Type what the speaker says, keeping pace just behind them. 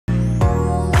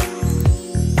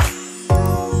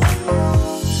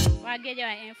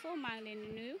Guédiawaye info maa ngi leen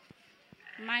di nuyu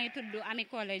maa ngi tudd Ami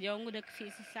Collé Diaw ngu dëkk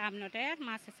fii si Sam Notaire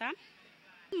marché Sam.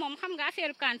 moom xam nga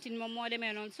affaire cantine moom moo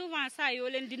demee noonu souvent saa yoo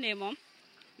leen dindee moom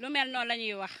lu mel noonu la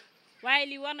ñuy wax waaye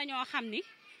lii war nañoo xam ni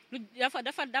lu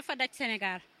dafa daj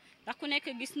Sénégal ndax ku nekk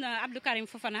gis na Abdou Karim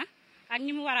Fofana ak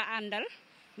ñi mu war a àndal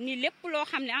ni lépp loo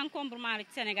xam ne encombrement la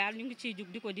ci Sénégal ñu ngi ciy jug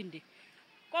di ko dindi.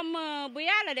 comme bu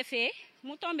yàlla defee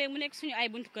mu tombé mu nekk suñu ay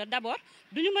buntu kër d'abord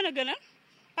duñu mën a gënal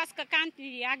parce que cantine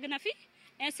yi yàgg na fi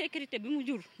insécurité bi mu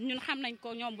jur ñun xam nañ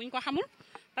ko ñoom buñ ko xamul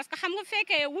parce que xam nga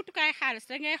fekkee wutukaay xaalis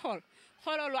rek ngay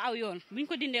xooloo lu aw yoon buñ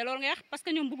ko dindee loolu ngay wax parce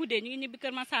que ñoom bu guddee ñu ngi ñibbi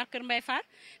Kër Massar Kër Mbay Fall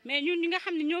mais ñun ñi nga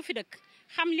xam ne ñoo fi dëkk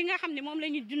xam li nga xam ne moom la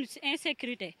ñuy dund ci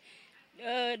insécurité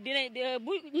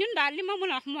ñun daal li ma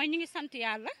mën a wax mooy ñu ngi sant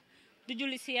yàlla di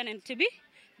julli ci yeneen bi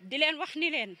di leen wax ni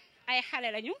leen ay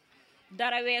xale lañu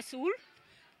dara weesuwul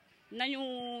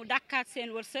nañu dàkkaat seen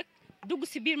wërsëg dugg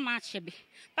ci biir marché bi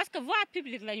parce que voie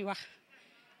publique lañu wax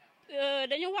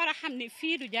dañu war a xam ni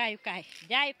fii du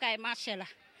jaayukaay marché la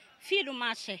fii du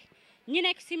marché ñi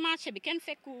nekk ci marché bi kenn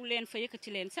fekku leen fa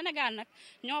yëkkati leen Sénégal nag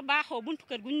ñoo baaxoo buntu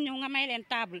kër gu ñu ñëw nga may leen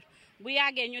table bu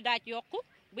yàggee ñu daaj yokku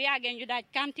bu yàggee ñu daaj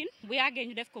cantine bu yàggee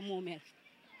ñu def ko moomeel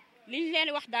li ñu leen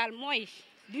wax daal mooy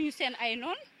duñu seen ay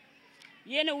noon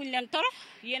yéene wuñ leen torox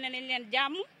yéene nañ leen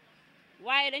jàmm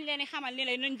waaye dañ leen di xamal ni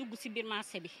leen nañ dugg ci biir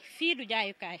marché bi fii du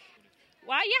jaayukaay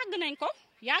waaw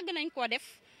yàgg nañ ko def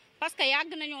parce que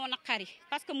yàgg nañoo naqari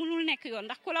parce que mënul nekk yoon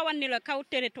ndax ku la wan ni la kaw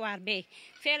territoire bee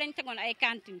fee lañ tegoon ay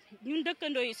cantine ñun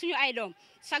dëkkandoo yi suñu ay doom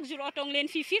chaque jour oto ngi leen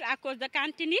fii fiil à cause de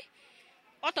cantine yi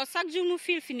oto chaque jour mu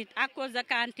fiil fi nit à cause de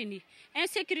cantine yi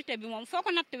insécurité bi moom foo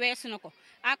ko natt weesu na ko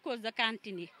à cause de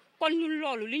cantine yi kon ñun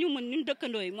loolu li ñu mën ñun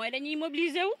dëkkandoo yi mooy dañuy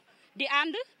mobiliser wu di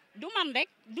ànd du man rek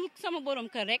du sama borom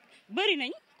kër rek bëri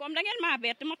nañ comme da ngeen maa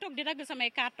bett ma toog di dagg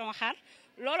samay carton xaar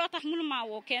looloo tax mënu maa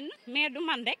woo kenn mais du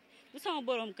man rek du sama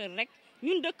borom kër rek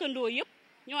ñun dëkkandoo yëpp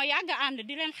ñoo yàgg a ànd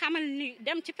di leen xamal ni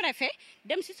dem ci préfet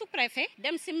dem ci sous-préfet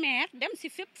dem ci maire dem ci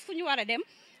fépp fu ñu war a dem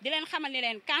di leen xamal ni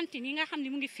leen cantine yi nga xam ne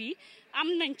mu ngi fii am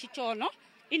nañ ci coono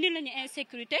indi nañu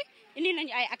insécurité indi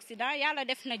nañu ay accident yàlla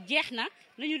def na jeex na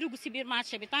nañu dugg ci biir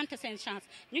marché bi tenter seen chance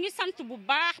ñu ngi sant bu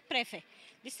baax préfet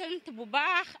di sant bu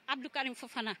baax Abdou Karim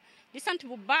Fofana di sant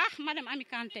bu baax madame Ami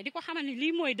Kanté di ko xamal ni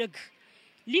lii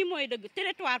mooy dëgg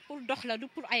territoire pour dox la du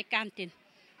pour ay cantine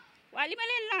waaw li ma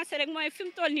leen lancé rek mooy fi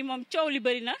mu toll nii moom coow li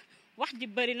bëri na wax ji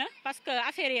bëri na parce que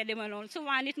affaire yi demee noonu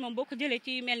souvent nit moom boo ko jëlee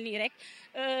ci mel nii rek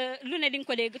lu ne di nga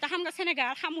ko dégg te xam nga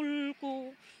Sénégal xamul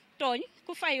ku tooñ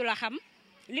ku fayu la xam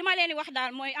li ma leen di wax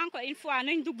daal mooy encore une fois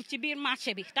nañ dugg ci biir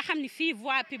marché bi te xam ni fii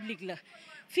voie publique la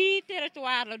fii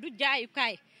territoire la du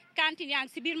jaayukaay cantine yaa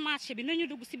ngi ci biir marché bi nañu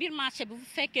dugg ci biir marché bi bu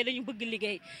fekkee dañu bëgg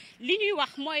liggéey li ñuy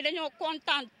wax mooy dañoo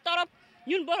kontaan torop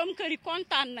ñun borom kër yi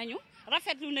kontaan nañu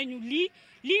rafetlu nañu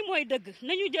lii mooy dëgg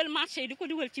nañu jël marché yi di ko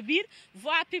dugal ci biir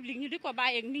voie publique ñu di ko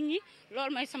bàyyi ak nit ñi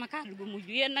loolu mooy sama kàddu gu mujj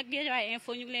yéen nag Guédiawaye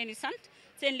info ñu ngi leen di sant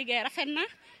seen liggéey rafet na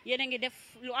yéen a ngi def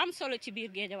lu am solo ci biir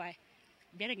Guédiawaye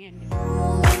jërë ngeen